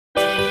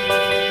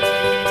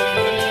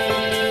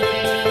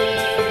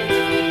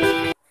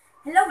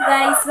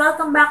guys!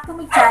 Welcome back to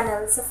my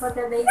channel. So for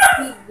today's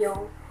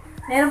video,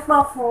 meron po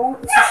akong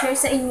i-share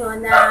sa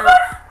inyo na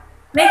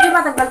medyo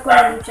matagal ko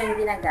na rin siyang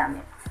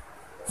ginagamit.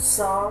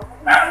 So,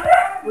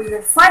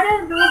 without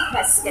further ado,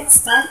 let's get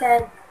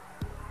started.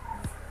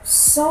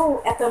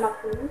 So, eto na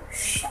po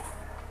siya.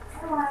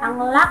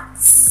 Ang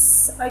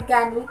Luxxe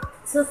Organix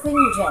Soothing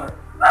Gel.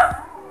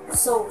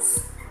 So,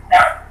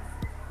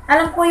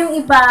 alam po yung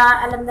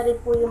iba, alam na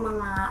rin po yung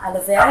mga aloe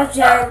vera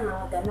gel,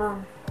 mga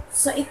ganon.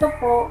 So, ito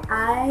po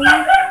ay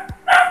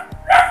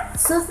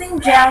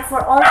soothing gel for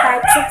all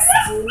types of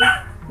skin,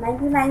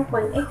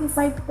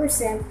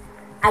 99.85%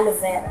 aloe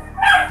vera.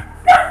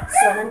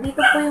 So, nandito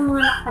po yung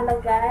mga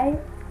nakalagay,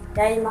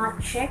 dahil mga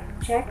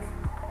check.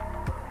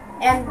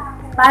 And,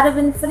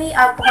 paraben-free,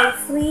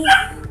 alcohol-free,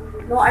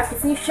 no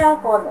artificial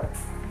color.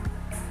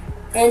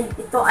 And,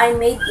 ito ay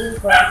made in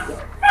Korea.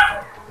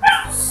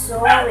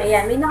 So,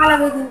 ayan, may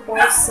nakalagay din po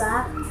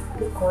sa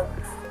likod.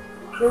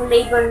 Yung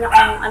label niya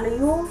kung ano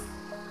yung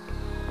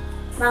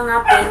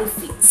mga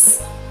benefits.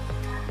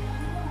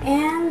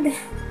 And,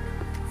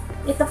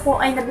 ito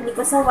po ay nabili ko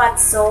sa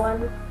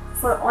Watson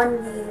for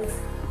only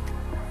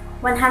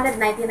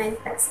 199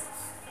 pesos.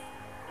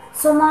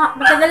 So,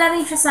 matagal na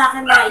rin siya sa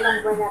akin na ilang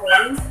buwan na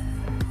rin.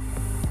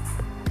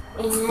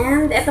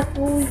 And, ito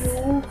po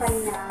yung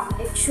kanyang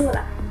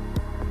itsura.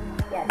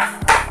 Yan.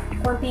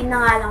 Konti na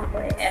nga lang po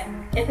eh.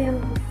 Ito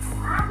yung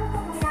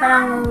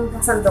parang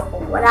kasandok ko.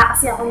 Wala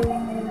kasi akong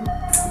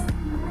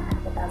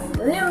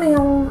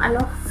yung ano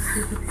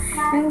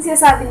yung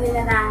sinasabi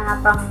nila na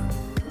pang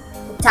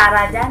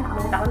kutsara dyan.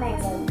 Nakita ko na eh.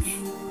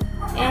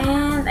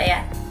 And,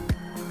 ayan.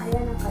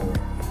 Ayan ang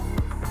kanyang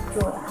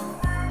itsura.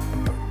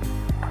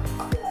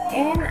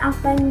 And, ang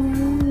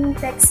kanyang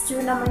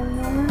texture naman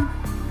niya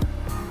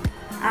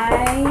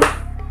ay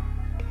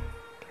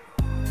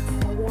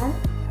ayan.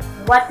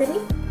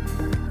 Watery.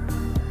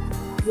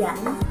 Yan.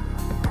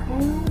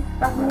 And,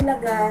 pag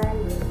nilagay,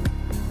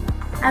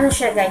 ano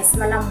siya guys,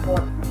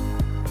 malambot.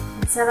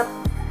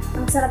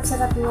 Ang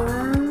sarap-sarap na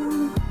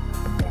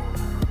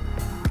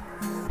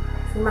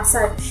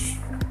massage.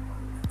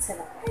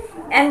 Sarap.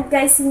 And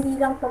guys, hindi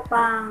lang to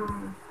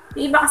pang,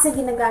 yung iba kasi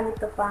ginagamit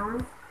to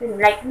pang,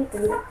 like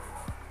nito,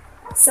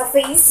 sa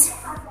face.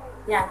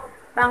 Yan.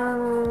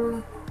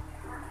 Pang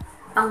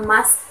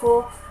mask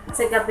ko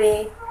sa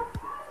gabi.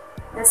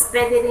 Tapos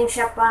pwede rin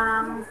siya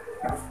pang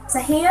sa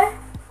hair.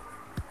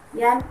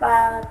 Yan,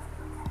 pang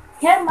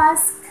hair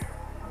mask.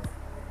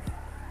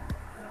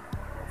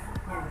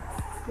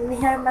 Yung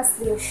hair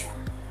mask din siya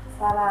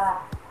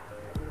para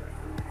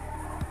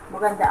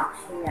maganda ang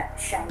hair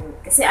shiny.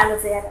 Kasi aloe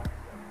vera.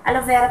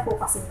 Aloe vera po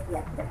kasi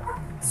yan.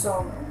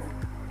 So,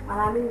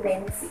 maraming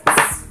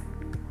benefits.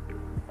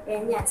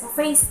 And yan, sa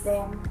face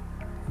din.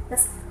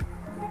 Tapos,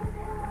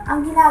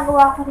 ang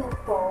ginagawa ko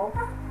nito,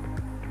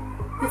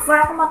 before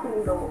ako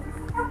matulog,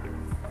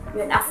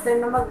 yun, after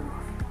na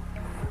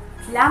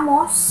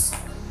maghilamos,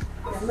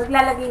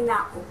 maglalagay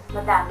na ako,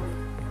 madami.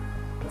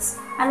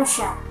 Ano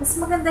siya, mas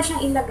maganda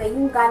siyang ilagay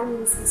yung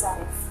galing mismo sa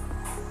ref.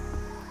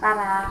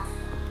 Para,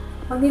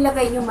 pag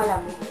nilagay yung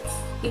malamig.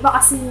 Iba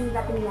kasi yung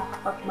dating na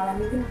kapag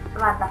malamig yung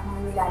product na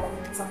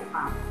nilalagay mo sa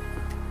mukha.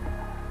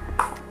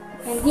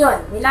 And yun,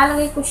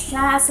 nilalagay ko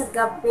siya sa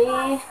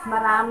gabi,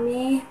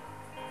 marami.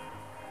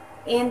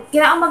 And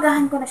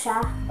kinaumagahan ko na siya,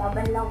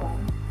 babanlawan.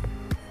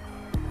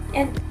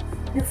 And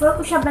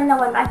before ko siya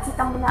banlawan,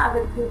 makikita mo na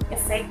agad yung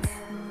effect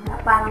na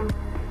parang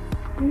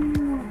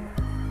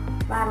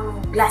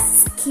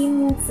glass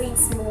skin yung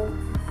face mo.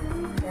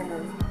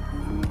 Ganun.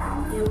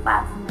 Yung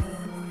parang may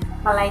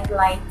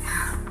palight-light.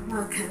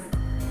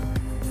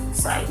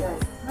 So, ayun.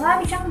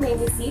 Marami siyang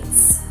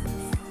benefits.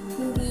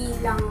 Hindi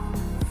lang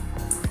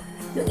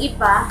yung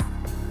iba,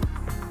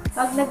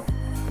 pag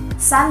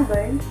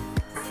nag-sunburn,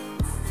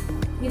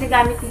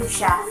 ginagamit din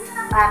siya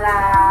para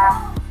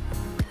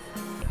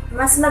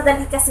mas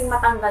madali kasing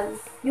matanggal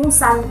yung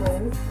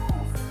sunburn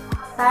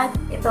pag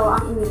ito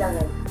ang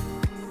inilagay.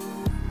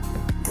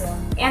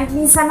 And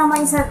minsan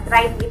naman sa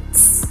dry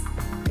lips,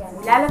 yan,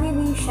 nilalagay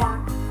din siya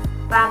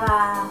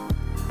para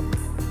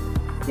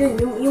yun,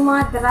 yung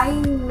mga dry,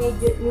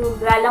 medyo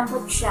yung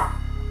lalambot siya,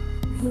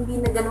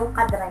 hindi na ganun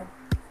ka-dry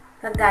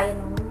kagaya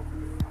ng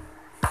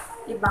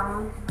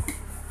ibang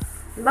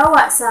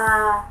bawa sa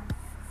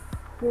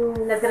yung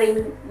na-dry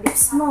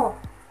lips mo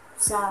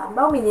sa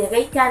bawa,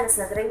 miniray ka,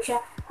 na-dry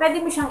siya,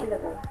 pwede mo siyang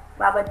ilagay,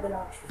 babad mo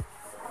lang siya.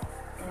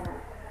 Ayan.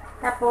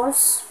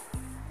 Tapos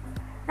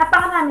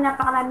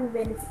napakaraming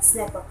benefits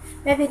nito.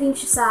 Pwede din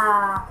siya sa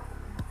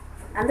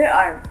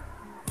underarm.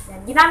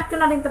 Yan. Ginamit ko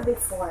na rin ito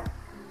before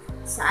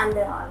sa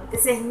underarm.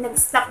 Kasi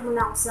nag-stop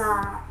muna ako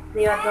sa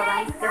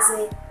deodorant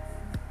kasi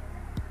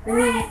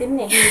nangingitim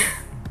na eh.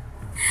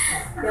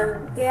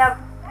 Kaya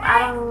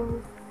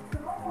parang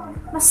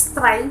mas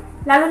try,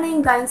 lalo na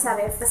yung galing sa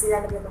ref kasi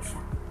lalagay mo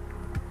siya.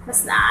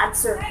 Mas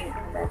na-absorb mo.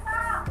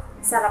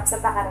 Sarap sa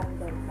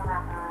pakaramdam.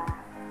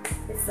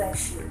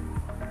 Nakaka-refresh you.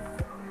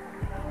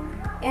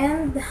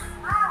 And,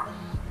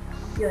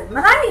 yun.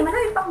 Marami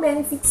pang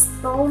benefits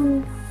to.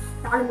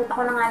 Nakalimutan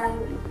ko na nga lang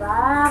yung iba.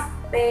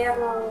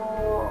 Pero,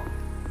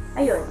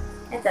 Ayun.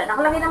 Ito,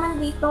 nakalagay naman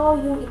dito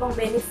yung ibang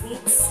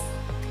benefits.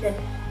 Then,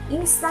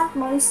 instant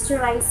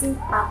moisturizing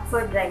pack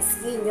for dry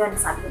skin. Yun,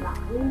 sabi ko na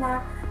kanina.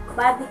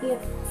 Body care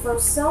for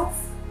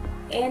soft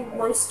and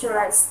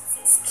moisturized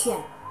skin.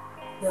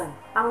 Yun.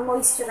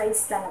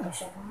 Pang-moisturize talaga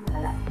siya.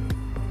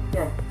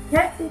 Yun.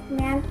 Hair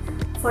treatment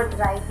for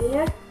dry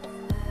hair.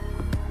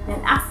 Then,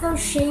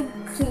 aftershave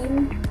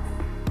cream.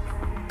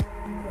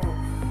 Yun.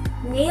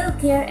 Nail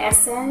care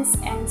essence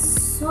and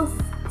soothe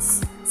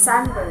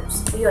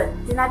sunburns. Yun.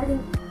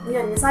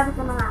 Yun, sabi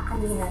ko na nga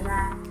kanina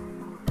na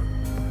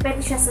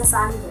pwede siya sa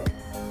sunburn.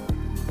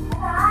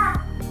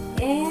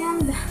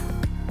 And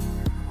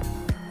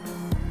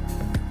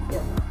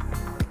yun.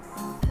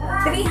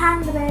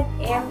 300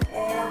 ml.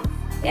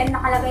 And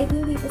nakalagay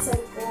din dito sa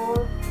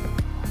likod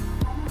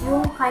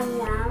yung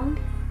kanyang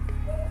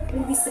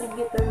yung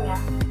distributor niya.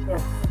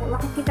 Yun.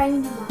 Makikita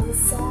niyo naman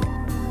sa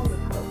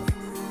likod.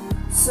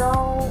 So,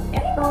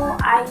 ito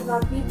ay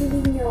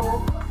mabibili nyo.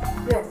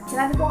 Yun.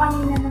 Sinabi ko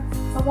kanina na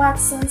sa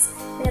Watsons,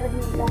 pero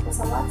hindi lang po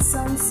sa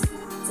Watsons,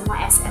 sa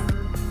mga SM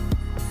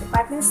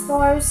department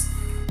stores.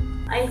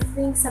 I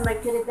think sa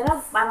Mercury Drug,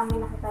 parang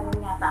may nakita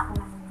rin yata ako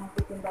ng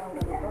nagtitinda ng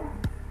ganito.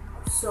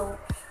 So,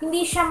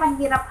 hindi siya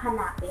mahirap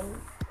hanapin.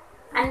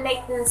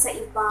 Unlike dun sa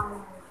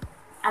ibang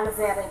aloe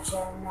vera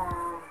gel na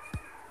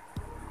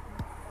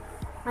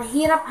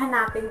mahirap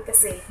hanapin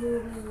kasi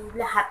hindi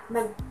lahat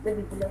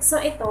nagbibili. So,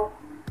 ito,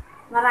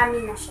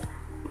 marami na siya.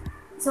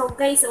 So,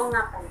 guys, oo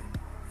nga pala.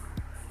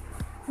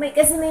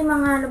 Kasi may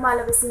mga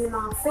lumalabas din yung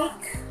mga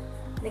fake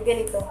na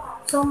ganito.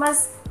 So,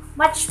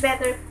 much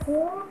better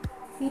kung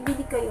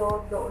bibili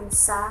kayo doon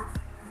sa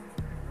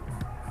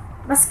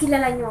mas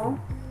kilala nyo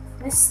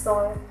na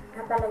store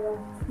na talagang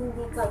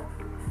hindi kayo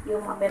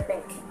yung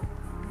mapepeke.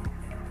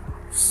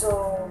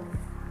 So,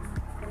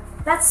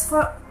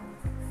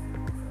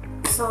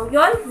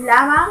 yun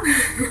lamang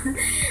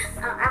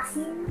ang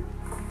aking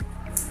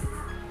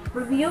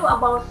review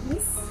about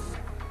this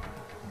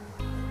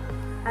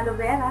aloe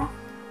vera.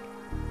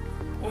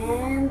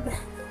 And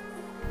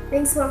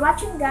thanks for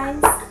watching,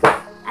 guys,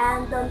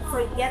 and don't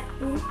forget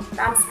to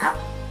thumbs up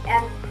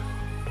and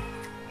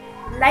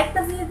like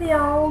the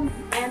video,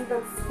 and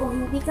kung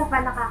hindi ka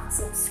pa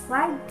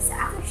nakaka-subscribe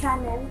sa aking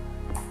channel,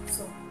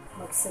 so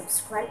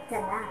mag-subscribe ka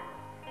na.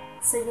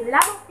 So yun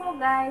lang po,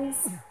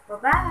 guys.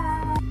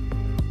 Bye-bye!